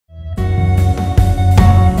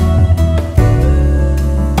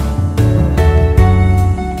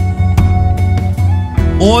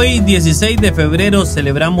Hoy, 16 de febrero,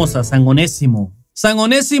 celebramos a San Onésimo. San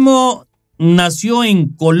Onésimo nació en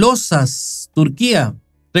Colosas, Turquía.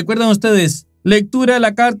 ¿Recuerdan ustedes? Lectura de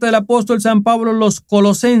la carta del apóstol San Pablo a los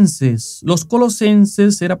colosenses. Los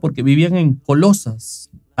colosenses era porque vivían en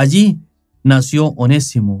Colosas. Allí nació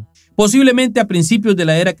Onésimo, posiblemente a principios de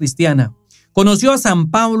la era cristiana. Conoció a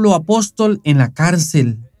San Pablo apóstol en la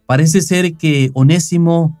cárcel. Parece ser que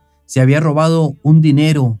Onésimo se había robado un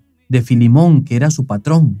dinero de Filimón, que era su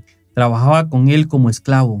patrón. Trabajaba con él como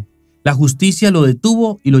esclavo. La justicia lo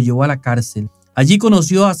detuvo y lo llevó a la cárcel. Allí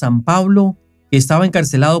conoció a San Pablo, que estaba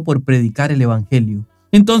encarcelado por predicar el evangelio.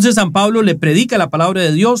 Entonces San Pablo le predica la palabra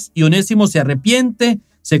de Dios y Onésimo se arrepiente,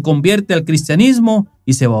 se convierte al cristianismo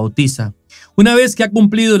y se bautiza. Una vez que ha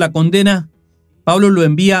cumplido la condena, Pablo lo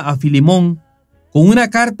envía a Filimón con una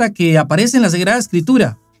carta que aparece en la Sagrada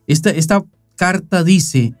Escritura. Esta carta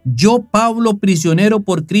dice: yo, Pablo, prisionero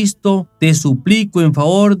por Cristo, te suplico en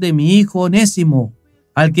favor de mi hijo Onésimo,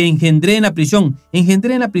 al que engendré en la prisión.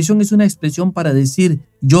 Engendré en la prisión es una expresión para decir,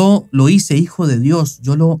 yo lo hice hijo de Dios,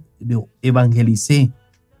 yo lo evangelicé,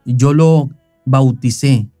 yo lo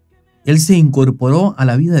bauticé. Él se incorporó a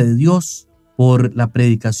la vida de Dios por la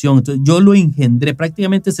predicación. Entonces, yo lo engendré,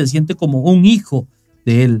 prácticamente se siente como un hijo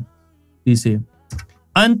de él. Dice,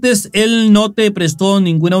 antes él no te prestó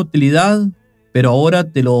ninguna utilidad, pero ahora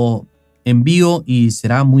te lo envío y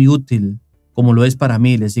será muy útil, como lo es para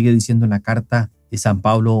mí, le sigue diciendo en la carta de San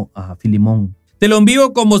Pablo a Filimón. Te lo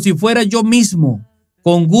envío como si fuera yo mismo.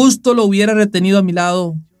 Con gusto lo hubiera retenido a mi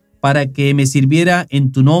lado para que me sirviera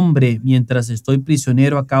en tu nombre mientras estoy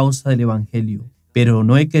prisionero a causa del evangelio. Pero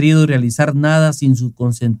no he querido realizar nada sin su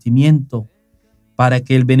consentimiento, para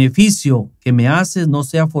que el beneficio que me haces no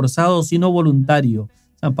sea forzado, sino voluntario.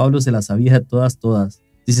 San Pablo se las sabía todas.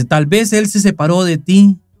 Dice, tal vez él se separó de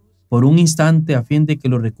ti por un instante a fin de que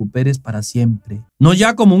lo recuperes para siempre. No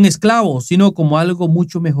ya como un esclavo, sino como algo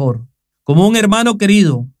mucho mejor, como un hermano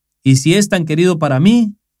querido. Y si es tan querido para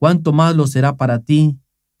mí, ¿cuánto más lo será para ti,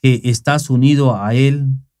 que estás unido a él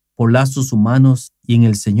por lazos humanos y en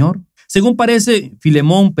el Señor? Según parece,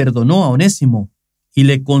 Filemón perdonó a Onésimo y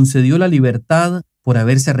le concedió la libertad por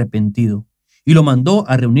haberse arrepentido, y lo mandó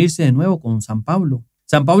a reunirse de nuevo con San Pablo.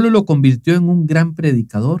 San Pablo lo convirtió en un gran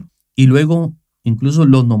predicador y luego incluso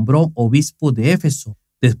lo nombró obispo de Éfeso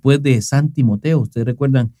después de San Timoteo. Ustedes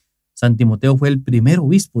recuerdan, San Timoteo fue el primer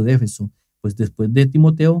obispo de Éfeso. Pues después de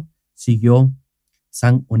Timoteo siguió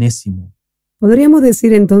San Onésimo. Podríamos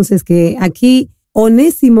decir entonces que aquí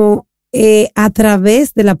Onésimo, a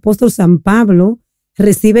través del apóstol San Pablo,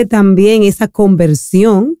 recibe también esa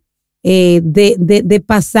conversión de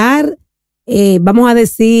pasar, vamos a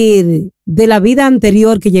decir, de la vida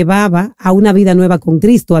anterior que llevaba a una vida nueva con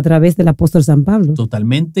Cristo a través del apóstol San Pablo.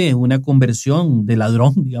 Totalmente, una conversión de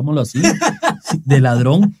ladrón, digámoslo así. De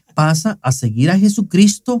ladrón pasa a seguir a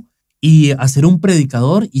Jesucristo y a ser un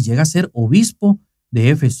predicador y llega a ser obispo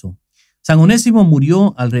de Éfeso. San Onésimo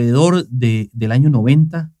murió alrededor del año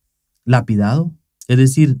 90, lapidado, es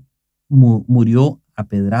decir, murió a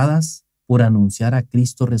pedradas por anunciar a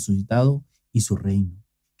Cristo resucitado y su reino.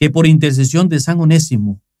 Que por intercesión de San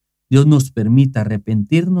Onésimo, Dios nos permita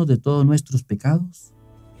arrepentirnos de todos nuestros pecados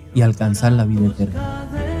y alcanzar la vida eterna.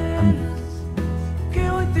 Amén.